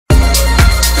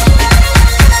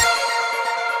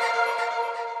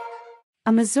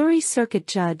A Missouri Circuit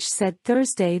judge said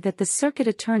Thursday that the circuit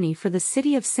attorney for the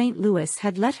city of St. Louis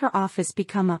had let her office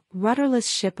become a rudderless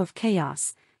ship of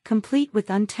chaos, complete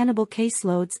with untenable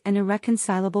caseloads and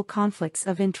irreconcilable conflicts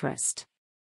of interest.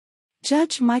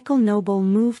 Judge Michael Noble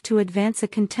moved to advance a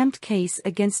contempt case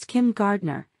against Kim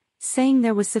Gardner, saying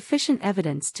there was sufficient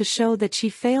evidence to show that she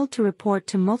failed to report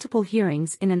to multiple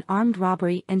hearings in an armed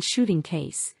robbery and shooting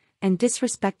case, and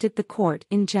disrespected the court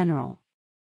in general.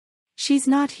 "She's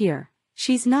not here.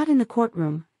 She's not in the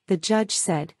courtroom," the judge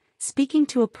said, speaking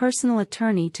to a personal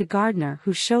attorney to Gardner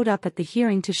who showed up at the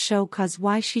hearing to show cause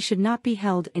why she should not be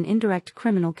held in indirect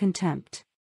criminal contempt.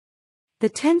 The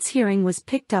tense hearing was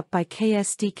picked up by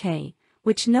KSDK,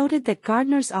 which noted that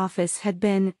Gardner's office had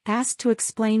been asked to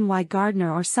explain why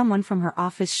Gardner or someone from her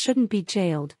office shouldn't be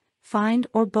jailed, fined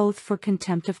or both for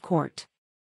contempt of court.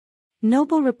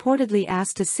 Noble reportedly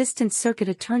asked Assistant Circuit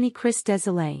Attorney Chris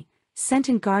Desilets, sent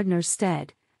in Gardner's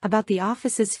stead, about the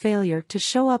office's failure to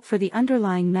show up for the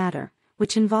underlying matter,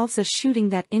 which involves a shooting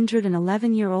that injured an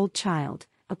 11-year-old child,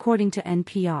 according to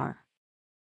NPR.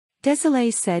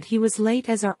 Desilets said he was late,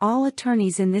 as are all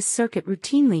attorneys in this circuit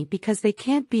routinely because they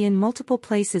can't be in multiple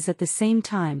places at the same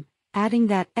time, adding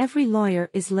that every lawyer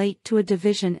is late to a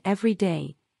division every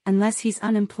day, unless he's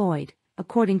unemployed,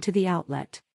 according to the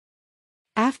outlet.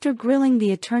 After grilling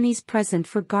the attorneys present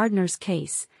for Gardner's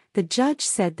case, the judge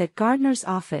said that Gardner's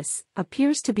office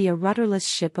appears to be a rudderless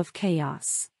ship of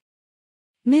chaos.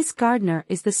 Ms. Gardner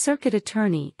is the circuit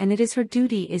attorney and it is her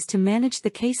duty is to manage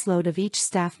the caseload of each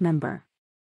staff member.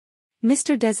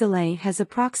 Mr. Desilets has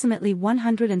approximately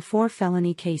 104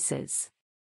 felony cases.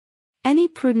 Any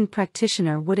prudent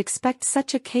practitioner would expect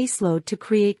such a caseload to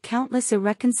create countless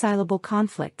irreconcilable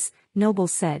conflicts, Noble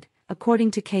said,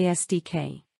 according to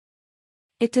KSDK.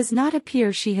 It does not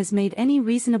appear she has made any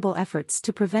reasonable efforts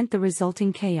to prevent the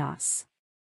resulting chaos.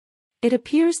 It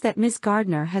appears that Ms.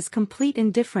 Gardner has complete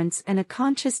indifference and a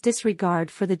conscious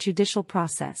disregard for the judicial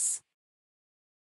process.